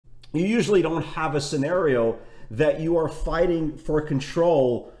you usually don't have a scenario that you are fighting for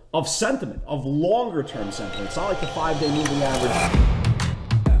control of sentiment, of longer term sentiment. It's not like the 5-day moving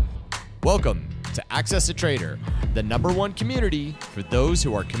average. Welcome to AccessATrader, the #1 community for those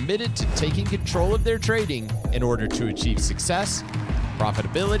who are committed to taking control of their trading in order to achieve success,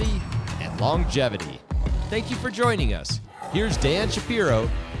 profitability, and longevity. Thank you for joining us. Here's Dan Shapiro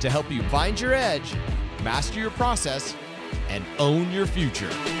to help you find your edge, master your process, and own your future.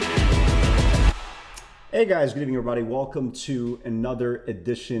 Hey guys, good evening everybody. Welcome to another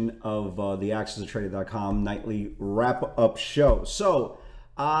edition of the AccessATrader.com nightly wrap-up show. So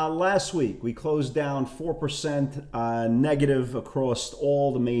last week we closed down 4% negative across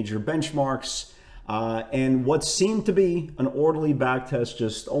all the major benchmarks, and what seemed to be an orderly backtest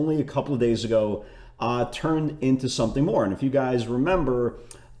just only a couple of days ago turned into something more. And if you guys remember,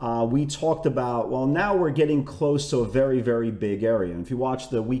 we talked about, well, now we're getting close to a very, very big area. And if you watch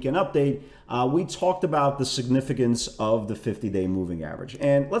the weekend update, we talked about the significance of the 50-day moving average.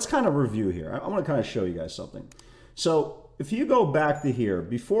 And let's kind of review here. I want to kind of show you guys something. So if you go back to here,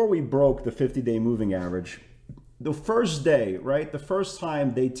 before we broke the 50-day moving average, the first day, right, the first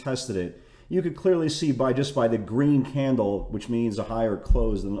time they tested it, you could clearly see by the green candle, which means a higher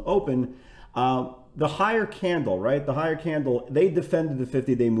close than an open, the higher candle, right? The higher candle, they defended the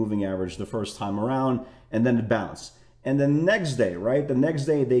 50-day moving average the first time around, and then it bounced. And the next day, right? The next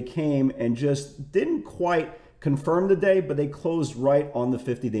day they came and just didn't quite confirm the day, but they closed right on the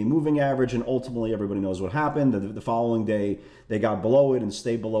 50-day moving average, and ultimately everybody knows what happened. The following day, they got below it and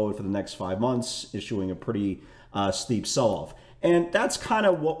stayed below it for the next 5 months, issuing a pretty steep sell-off. And that's kind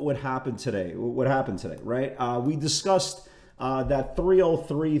of what would happen today. What happened today, right? We discussed that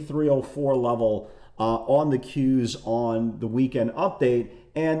 303, 304 level on the Qs on the weekend update,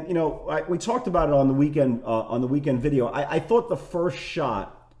 and you know, we talked about it on the weekend video. I thought the first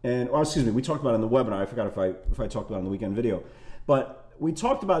shot, and or excuse me, we talked about it in the webinar. I forgot if I talked about it in the weekend video, but we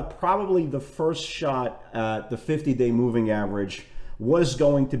talked about probably the first shot at the 50-day moving average was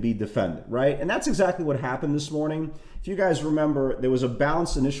going to be defended, right? And that's exactly what happened this morning. If you guys remember, there was a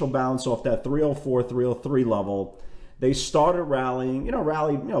bounce, initial bounce off that 304, 303 level. They started rallying,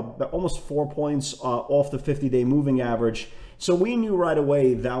 almost 4 points off the 50-day moving average. So we knew right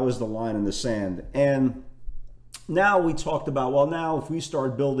away that was the line in the sand. And now we talked about, well, now if we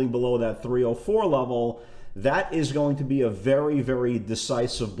start building below that 304 level, that is going to be a very, very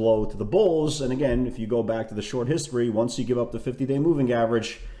decisive blow to the bulls. And again, if you go back to the short history, once you give up the 50-day moving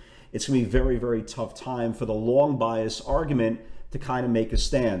average, it's going to be a very, very tough time for the long bias argument to kind of make a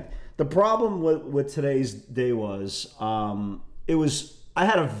stand. The problem with today's day was, I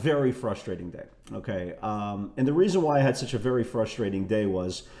had a very frustrating day, okay? And the reason why I had such a very frustrating day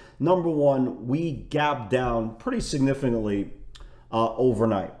was, number one, we gapped down pretty significantly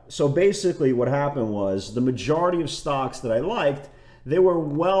overnight. So basically what happened was the majority of stocks that I liked, they were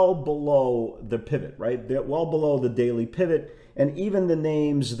well below the pivot, right? They're well below the daily pivot. And even the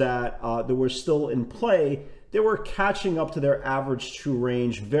names that were still in play, they were catching up to their average true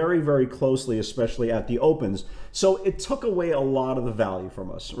range very, very closely, especially at the opens. So it took away a lot of the value from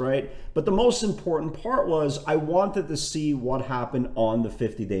us, right? But the most important part was I wanted to see what happened on the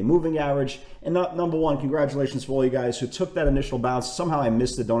 50-day moving average. And number one, congratulations for all you guys who took that initial bounce. Somehow I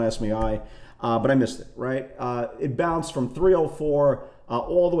missed it, don't ask me why, but I missed it, right? It bounced from 304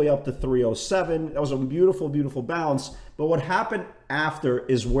 all the way up to 307. That was a beautiful, beautiful bounce. But what happened after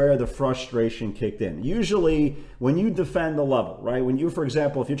is where the frustration kicked in. Usually when you defend the level, right? When you, for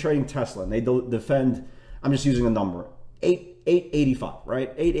example, if you're trading Tesla and they defend, I'm just using a number, 885, right?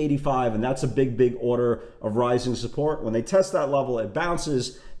 885, and that's a big, big order of rising support. When they test that level, it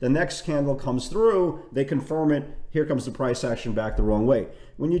bounces, the next candle comes through, they confirm it, here comes the price action back the wrong way.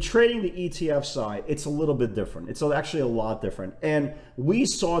 When you're trading the ETF side, it's a little bit different. It's actually a lot different. And we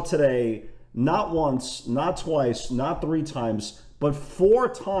saw today, not once, not twice, not 3 times, but 4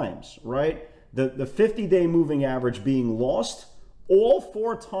 times, right? The 50-day moving average being lost. All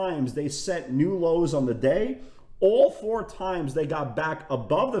 4 times they set new lows on the day. All 4 times they got back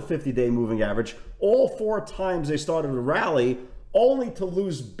above the 50-day moving average. All 4 times they started to rally, only to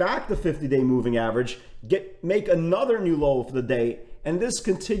lose back the 50-day moving average, make another new low for the day. And this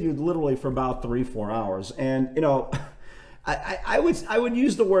continued literally for about 3-4 hours. And, you know, I would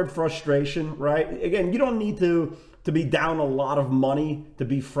use the word frustration, right? Again, you don't need to be down a lot of money to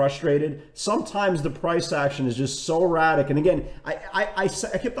be frustrated. Sometimes the price action is just so erratic. And again, I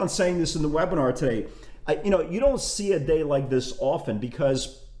kept on saying this in the webinar today. You don't see a day like this often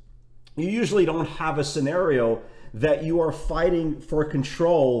because you usually don't have a scenario that you are fighting for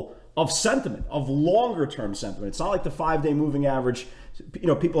control of sentiment, of longer term sentiment. It's not like the 5-day moving average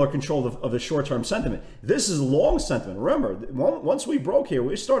people are controlled of the short-term sentiment. This is long sentiment. Remember, once we broke here,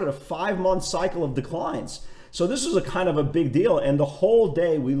 we started a 5-month cycle of declines. So this was a kind of a big deal. And the whole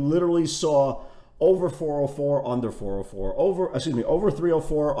day we literally saw over 404, under 404, over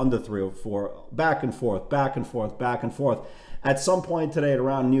 304, under 304, back and forth, back and forth, back and forth. At some point today at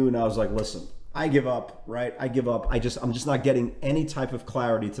around noon, I was like, listen, I give up, right? I give up. I'm just not getting any type of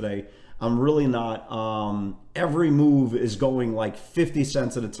clarity today. I'm really not. Every move is going like 50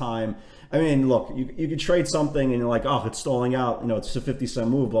 cents at a time. I mean, look, you could trade something and you're like, oh, it's stalling out. It's a 50-cent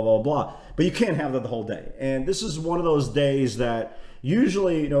move, blah, blah, blah. But you can't have that the whole day. And this is one of those days that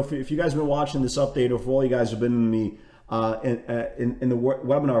usually, if you guys have been watching this update, or if all you guys have been in the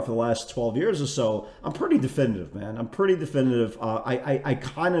webinar for the last 12 years or so, I'm pretty definitive, man. I'm pretty definitive. I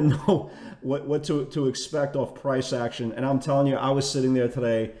kind of know what to expect off price action. And I'm telling you, I was sitting there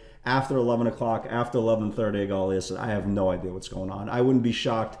today after 11 o'clock, after 11:30, I go, listen, I have no idea what's going on. I wouldn't be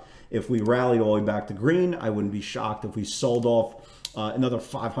shocked if we rallied all the way back to green. I wouldn't be shocked if we sold off another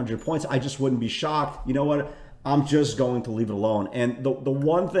 500 points. I just wouldn't be shocked. You know what? I'm just going to leave it alone. And the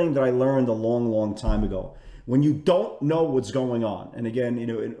one thing that I learned a long time ago, when you don't know what's going on, and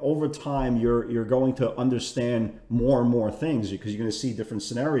again, over time, you're going to understand more and more things because you're going to see different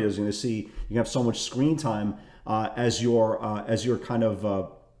scenarios. You're going to have so much screen time as your kind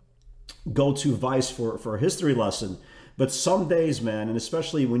of go-to vice for a history lesson. But some days, man, and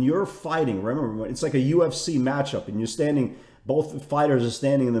especially when you're fighting, remember, it's like a UFC matchup and you're standing, both fighters are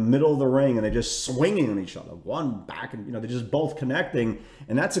standing in the middle of the ring and they're just swinging on each other, one back, and they're just both connecting.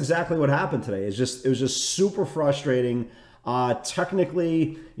 And that's exactly what happened today. It was just super frustrating.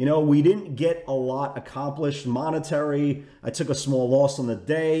 Technically, we didn't get a lot accomplished monetary. I took a small loss on the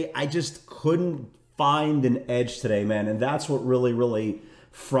day. I just couldn't find an edge today, man. And that's what really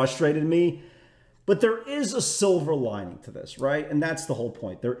frustrated me. But there is a silver lining to this, right? And that's the whole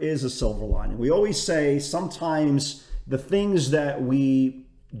point. There is a silver lining. We always say sometimes the things that we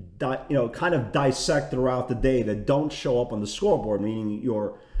kind of dissect throughout the day that don't show up on the scoreboard, meaning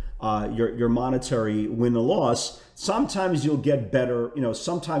your monetary win or loss, sometimes you'll get better,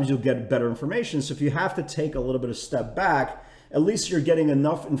 sometimes you'll get better information. So if you have to take a little bit of step back, at least you're getting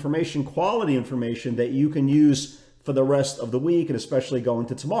enough information, quality information, that you can use for the rest of the week and especially going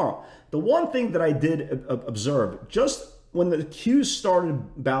to tomorrow. The one thing that I did observe, just when the Qs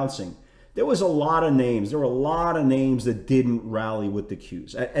started bouncing, there was a lot of names. There were a lot of names that didn't rally with the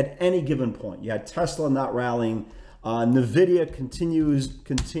Qs at any given point. You had Tesla not rallying. NVIDIA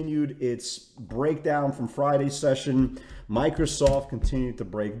continued its breakdown from Friday's session. Microsoft continued to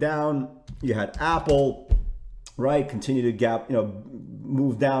break down. You had Apple, right, continue to gap,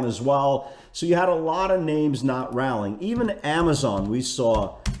 move down as well. So you had a lot of names not rallying. Even Amazon, we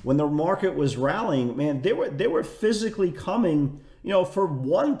saw when the market was rallying, man, they were physically coming, for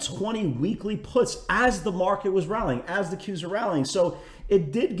 120 weekly puts as the market was rallying, as the Qs are rallying. So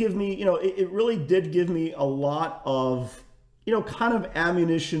it did give me, it really did give me a lot of, kind of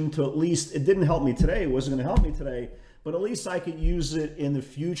ammunition to at least, it didn't help me today. It wasn't going to help me today, but at least I could use it in the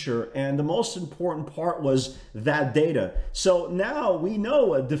future. And the most important part was that data. So now we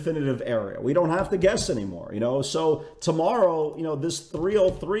know a definitive area. We don't have to guess anymore, So tomorrow, this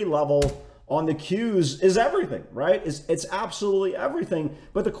 303 level on the Qs is everything, right? It's absolutely everything.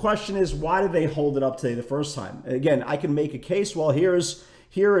 But the question is, why did they hold it up today the first time? And again, I can make a case. Well, here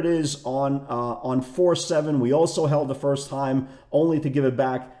it is on 4-7. We also held the first time, only to give it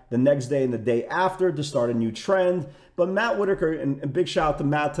back the next day and the day after to start a new trend. But Matt Whitaker, and big shout out to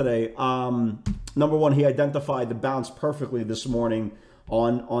Matt today. Number one, he identified the bounce perfectly this morning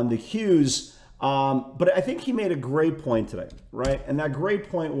on the Qs. But I think he made a great point today, right? And that great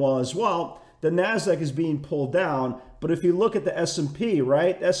point was, well, the NASDAQ is being pulled down, but if you look at the S&P,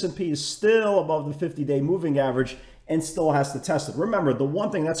 right, the S&P is still above the 50-day moving average and still has to test it. Remember, the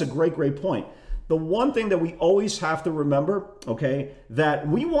one thing, that's a great point. The one thing that we always have to remember, okay, that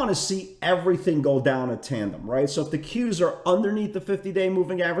we want to see everything go down a tandem, right? So if the Qs are underneath the 50-day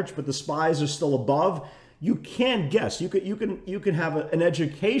moving average, but the SPYs are still above, you can't guess. You can have an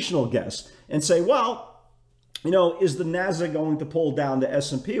educational guess and say, well, is the NASDAQ going to pull down the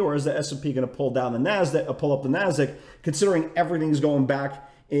S&P, or is the S&P going to pull down the NASDAQ, pull up the NASDAQ? Considering everything's going back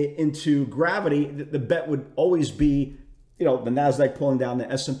into gravity, the bet would always be, the NASDAQ pulling down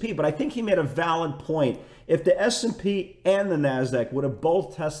the S&P. But I think he made a valid point. If the S&P and the NASDAQ would have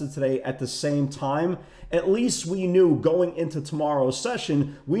both tested today at the same time, at least we knew going into tomorrow's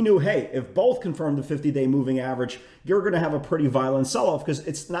session, we knew, hey, if both confirmed the 50-day moving average, you're going to have a pretty violent sell-off, because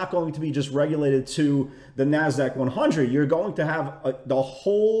it's not going to be just regulated to the NASDAQ 100. You're going to have the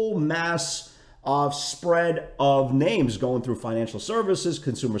whole mass spread of names going through financial services,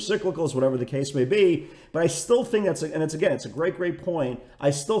 consumer cyclicals, whatever the case may be. But I still think that's, it's a great point. I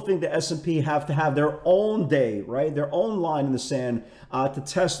still think the S&P have to have their own day, right? Their own line in the sand to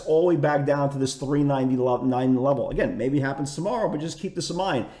test all the way back down to this 399 level. Again, maybe it happens tomorrow, but just keep this in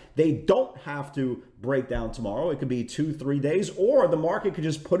mind. They don't have to break down tomorrow. It could be 2-3 days, or the market could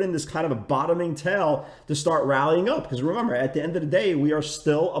just put in this kind of a bottoming tail to start rallying up. Because remember, at the end of the day, we are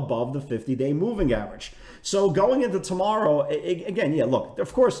still above the 50-day moving average. So going into tomorrow, again, yeah, look,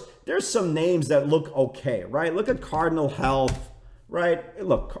 of course, there's some names that look okay, right? Look at Cardinal Health, right?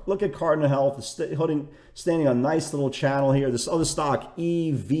 Look at Cardinal Health, standing on a nice little channel here. This other stock,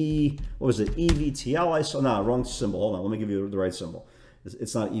 EV, what was it? EVTL, I saw, no, wrong symbol. Hold on, let me give you the right symbol.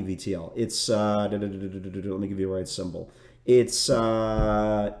 It's not EVTL. It's, let me give you the right symbol. It's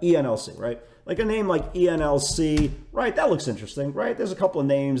ENLC, right? Like a name like ENLC, right? That looks interesting, right? There's a couple of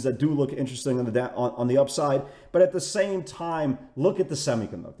names that do look interesting on the upside, but at the same time, look at the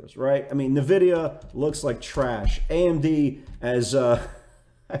semiconductors, right? I mean, NVIDIA looks like trash. AMD, as I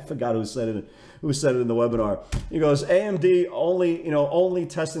forgot who said it in the webinar. He goes, AMD only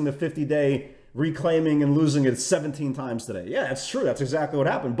testing the 50-day, reclaiming and losing it 17 times today. Yeah, that's true. That's exactly what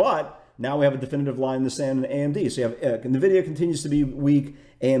happened. But now we have a definitive line in the sand in AMD. So you have NVIDIA continues to be weak.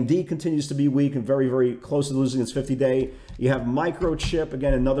 AMD continues to be weak and very, very close to losing its 50-day. You have Microchip,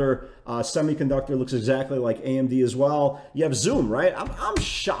 again, another semiconductor, looks exactly like AMD as well. You have Zoom, right? I'm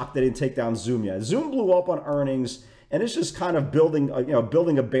shocked they didn't take down Zoom yet. Zoom blew up on earnings, and it's just kind of building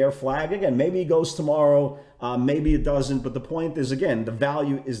a bear flag. Again, maybe it goes tomorrow, maybe it doesn't. But the point is, again, the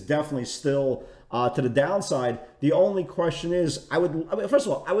value is definitely still to the downside. The only question is, first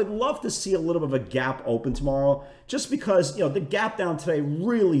of all, I would love to see a little bit of a gap open tomorrow, just because the gap down today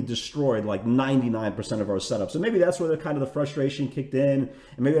really destroyed like 99% of our setup. So maybe that's where the kind of the frustration kicked in,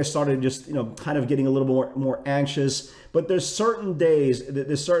 and maybe I started just kind of getting a little more anxious. But there's certain days,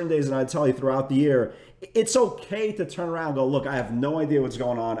 and I tell you throughout the year, it's okay to turn around and go, look, I have no idea what's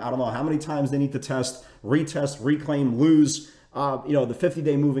going on. I don't know how many times they need to test, retest, reclaim, lose, the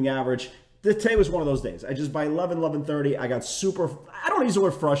 50-day moving average. Today was one of those days. I just, by 11:30, I got I don't use the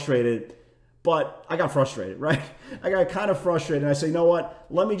word frustrated, but I got frustrated, right? I got kind of frustrated, and I say, you know what?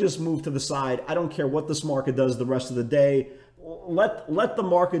 Let me just move to the side. I don't care what this market does the rest of the day. Let the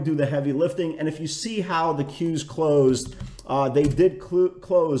market do the heavy lifting. And if you see how the Qs closed, they did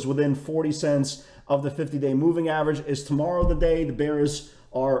close within 40 cents of the 50-day moving average. Is tomorrow the day the bears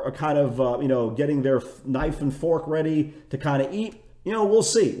are kind of, getting their knife and fork ready to kind of eat? We'll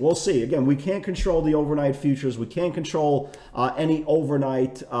see. We'll see. Again, we can't control the overnight futures. We can't control any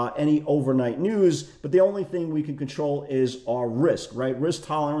overnight news. But the only thing we can control is our risk, right? Risk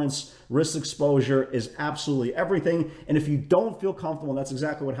tolerance, risk exposure is absolutely everything. And if you don't feel comfortable, and that's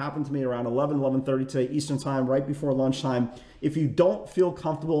exactly what happened to me around 11:30 today Eastern time, right before lunchtime. If you don't feel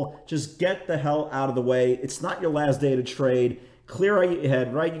comfortable, just get the hell out of the way. It's not your last day to trade. Clear out your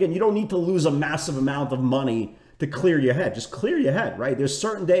head, right? Again, you don't need to lose a massive amount of money to clear your head. Just clear your head, right? There's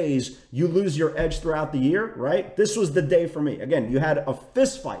certain days you lose your edge throughout the year, right? This was the day for me. Again, you had a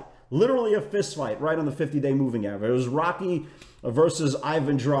fist fight, literally a fist fight right on the 50-day moving average. It was Rocky versus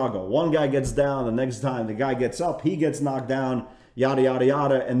Ivan Drago. One guy gets down, the next time the guy gets up, he gets knocked down, yada, yada,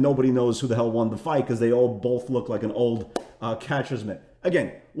 yada, and nobody knows who the hell won the fight because they both look like an old catcher's mitt.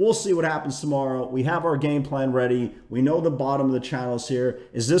 Again, we'll see what happens tomorrow. We have our game plan ready. We know the bottom of the channels here.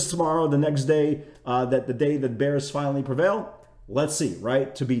 Is this tomorrow, the next day, the day that bears finally prevail? Let's see,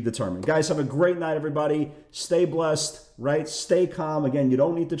 right? To be determined. Guys, have a great night, everybody. Stay blessed, right? Stay calm. Again, you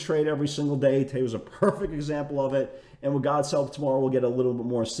don't need to trade every single day. Today was a perfect example of it. And with God's help, tomorrow we'll get a little bit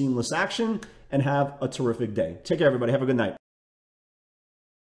more seamless action and have a terrific day. Take care, everybody. Have a good night.